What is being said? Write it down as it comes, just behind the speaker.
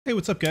Hey,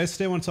 what's up guys?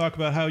 Today I want to talk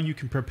about how you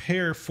can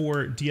prepare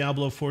for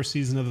Diablo 4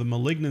 Season of the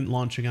Malignant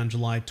launching on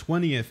July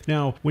 20th.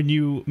 Now, when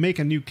you make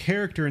a new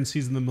character in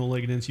Season of the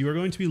Malignant, you are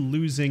going to be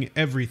losing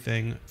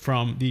everything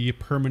from the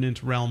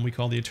permanent realm we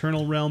call the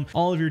Eternal Realm.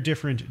 All of your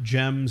different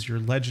gems, your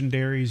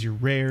legendaries, your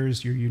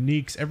rares, your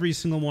uniques, every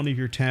single one of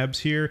your tabs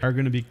here are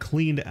going to be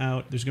cleaned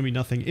out. There's going to be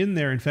nothing in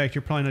there. In fact,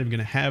 you're probably not even going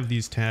to have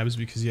these tabs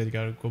because you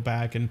got to go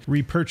back and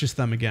repurchase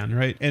them again,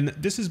 right? And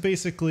this is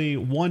basically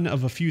one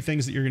of a few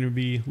things that you're going to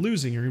be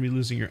losing. You're going to be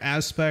losing your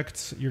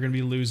aspects, you're going to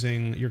be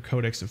losing your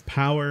codex of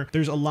power.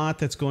 There's a lot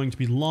that's going to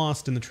be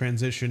lost in the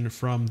transition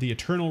from the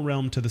eternal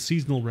realm to the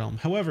seasonal realm.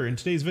 However, in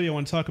today's video I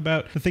want to talk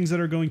about the things that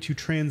are going to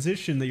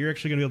transition that you're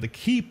actually going to be able to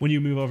keep when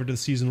you move over to the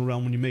seasonal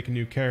realm when you make a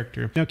new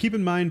character. Now keep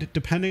in mind,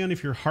 depending on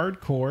if you're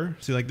hardcore,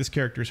 see like this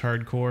character is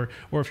hardcore,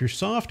 or if you're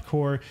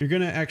softcore, you're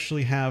going to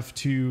actually have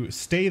to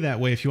stay that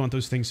way if you want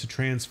those things to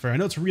transfer. I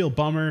know it's a real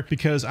bummer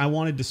because I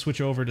wanted to switch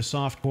over to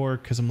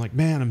softcore because I'm like,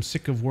 man, I'm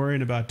sick of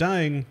worrying about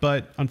dying.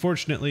 But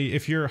unfortunately,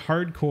 if you're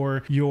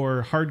hardcore,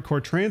 your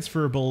hardcore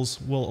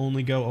transferables will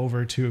only go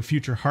over to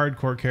future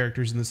hardcore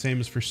characters, and the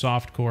same is for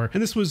softcore.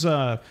 And this was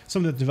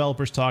something that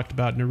developers talked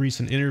about in a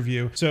recent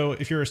interview. So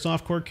if you're a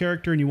softcore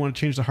character and you want to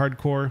change to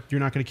hardcore, you're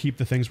not going to keep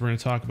the things we're going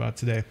to talk about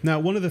today. Now,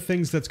 one of the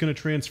things that's going to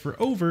transfer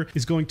over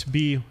is going to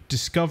be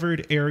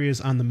discovered areas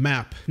on the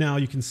map. Now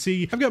you can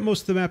see I've got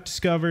most of the map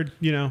discovered,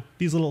 you know,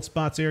 these little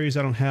spots areas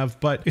I don't have,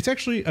 but it's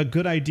actually a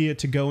good idea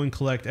to go and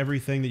collect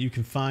everything that you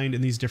can find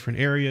in these different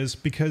areas,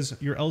 because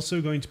you're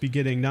also going to be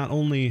getting not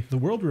only the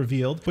world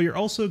revealed, but you're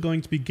also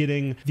going to be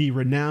getting the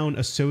renown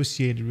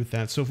associated with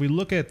that. So if we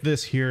look at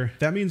this here,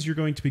 that means you're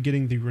going to be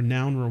getting the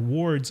renown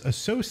rewards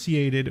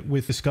associated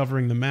with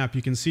discovering the map.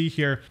 You can see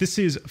here, this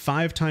is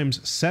 5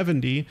 times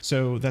 70.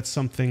 So that's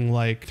something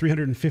like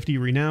 350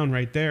 renown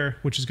right there,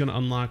 which is going to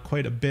unlock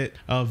quite a bit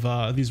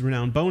of these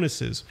renown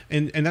bonuses.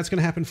 And that's going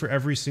to happen for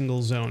every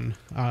single zone.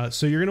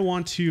 So you're going to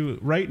want to,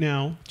 right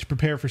now, to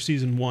prepare for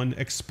season 1,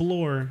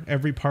 explore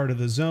every part of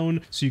the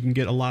zone so you can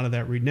get a lot of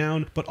that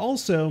renown, but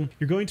also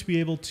you're going to be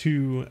able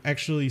to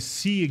actually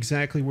see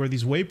exactly where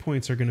these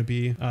waypoints are going to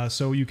be,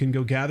 so you can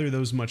go gather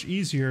those much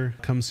easier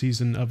come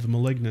Season of the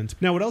Malignant.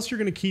 Now, what else you're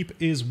going to keep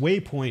is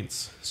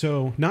waypoints.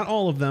 So not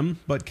all of them,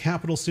 but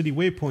capital city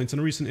waypoints. In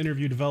a recent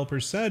interview,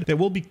 developers said that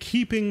we'll be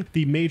keeping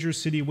the major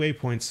city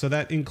waypoints. So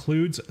that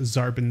includes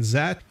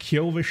Zarbinzat,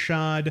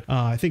 Kiovashad,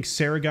 I think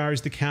Saragar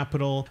is the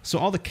capital. So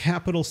all the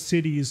capital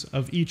cities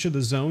of each of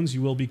the zones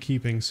you will be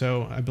keeping.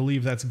 So I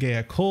believe that's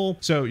Gaia Kol.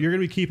 So you're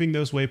going to be keeping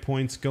those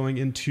waypoints going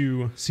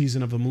into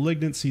Season of the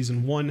Malignant,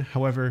 Season 1.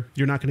 However,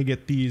 you're not going to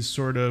get these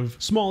sort of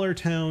smaller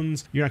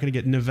towns. You're not going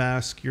to get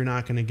Nevask. You're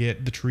not going to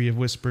get the Tree of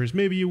Whispers.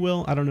 Maybe you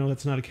will. I don't know.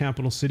 That's not a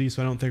capital city,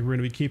 so I don't think we're going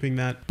to be keeping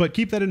that. But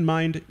keep that in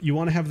mind. You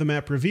want to have the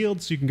map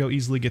revealed so you can go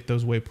easily get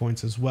those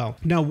waypoints as well.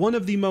 Now, one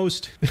of the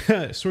most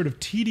sort of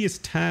tedious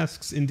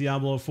tasks in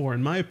Diablo 4,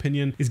 in my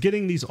opinion, is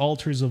getting these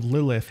altars of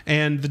Lilith.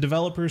 And the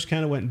developers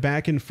kind of went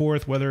back and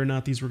forth whether or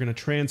not these were going to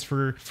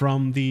transfer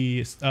from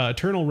the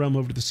Eternal Realm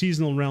over to the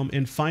Seasonal Realm.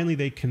 And finally,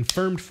 they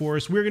confirmed for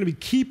us we're going to be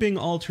keeping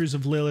altars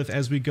of Lilith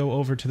as we go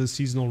over to the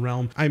Seasonal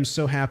Realm. I'm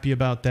so happy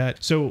about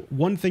that. So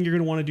one thing you're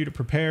going to want to do to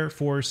prepare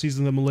for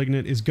Season of the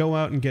Malignant is go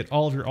out and get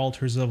all of your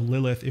altars of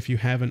Lilith if you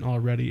haven't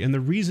already. And the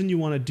reason you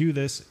want to do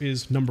this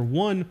is, number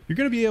one, you're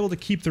going to be able to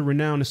keep the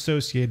renown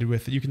associated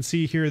with it. You can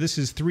see here, this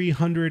is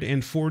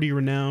 340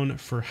 renown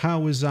for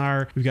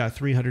Hawazar. We've got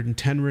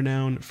 310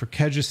 renown for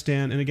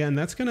Kyrgyzstan. And again,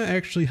 that's going to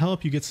actually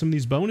help you get some of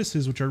these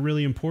bonuses, which are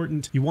really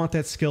important. You want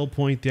that skill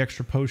point, the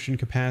extra potion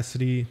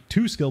capacity,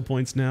 2 skill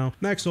points now,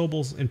 max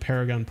obols and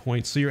paragon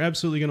points. So you're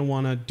absolutely going to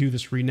want to do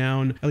this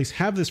renown, at least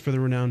have this for the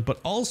renown. But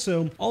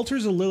also,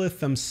 altars of Lilith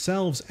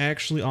themselves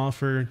actually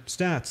offer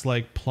stats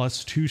like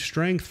 +2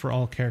 strength for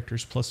all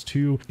characters,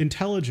 +2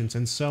 intelligence,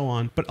 and so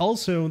on. But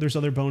also there's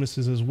other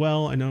bonuses as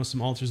well. I know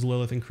some altars of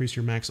Lilith increase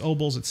your max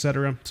obols,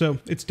 etc. So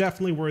it's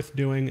definitely worth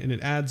doing, and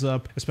it adds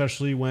up,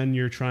 especially when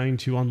you're trying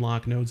to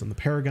unlock nodes on the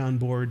paragon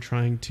board,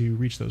 trying to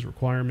reach those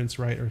requirements,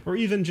 right? Or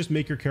even just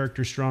make your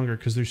character stronger,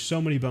 because there's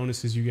so many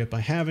bonuses you get by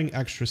having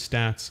extra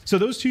stats. So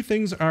those 2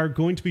 things are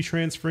going to be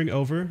transferring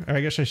over, or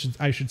I guess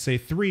I should say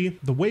 3: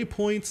 the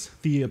waypoints,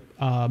 the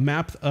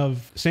map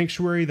of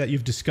Sanctuary that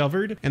you've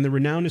discovered, and the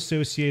renown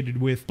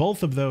associated with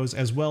both of those,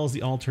 as well as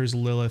the altars of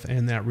Lilith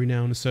and that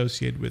renown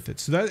associated with it.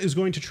 So that is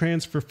going to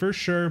transfer for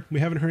sure. We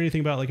haven't heard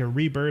anything about like a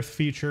rebirth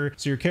feature.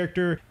 So your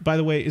character, by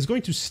the way, is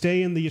going to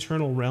stay in the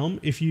Eternal Realm.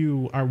 If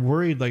you are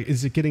worried, like,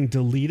 is it getting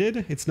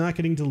deleted? It's not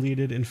getting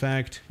deleted. In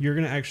fact, you're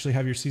going to actually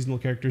have your seasonal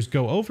characters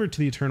go over to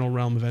the Eternal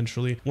Realm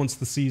eventually once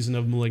the Season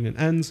of Malignant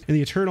ends. And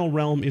the Eternal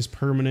Realm is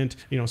permanent,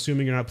 you know,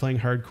 assuming you're not playing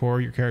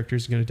hardcore, your character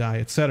is going to die,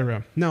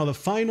 etc. Now, the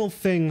final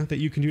thing that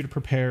you can do to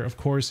prepare, of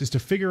course, is to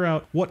figure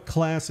out what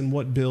class and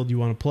what build you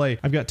want to play.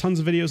 I've got tons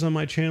of videos on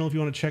my channel if you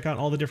want to check out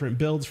all the different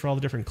builds for all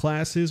the different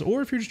classes,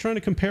 or if you're just trying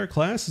to compare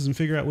classes and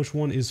figure out which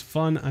one is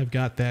fun, I've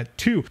got that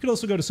too. You could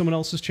also go to someone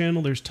else's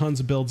channel. There's tons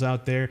of builds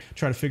out there.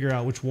 Try to figure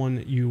out which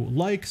one you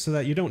like so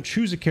that you don't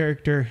choose a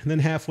character and then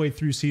halfway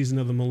through Season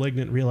of the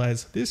Malignant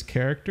realize this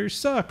character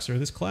sucks, or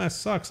this class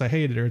sucks, I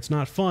hate it, or it's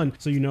not fun. fun,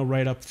 so you know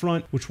right up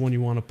front which one you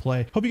want to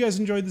play. Hope you guys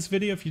enjoyed this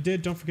video. If you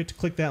did, don't forget to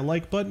click that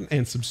like button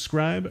and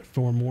subscribe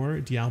for more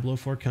Diablo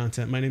 4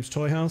 content. My name's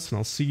Toyhouze, and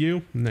I'll see you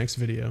in the next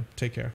video. Take care.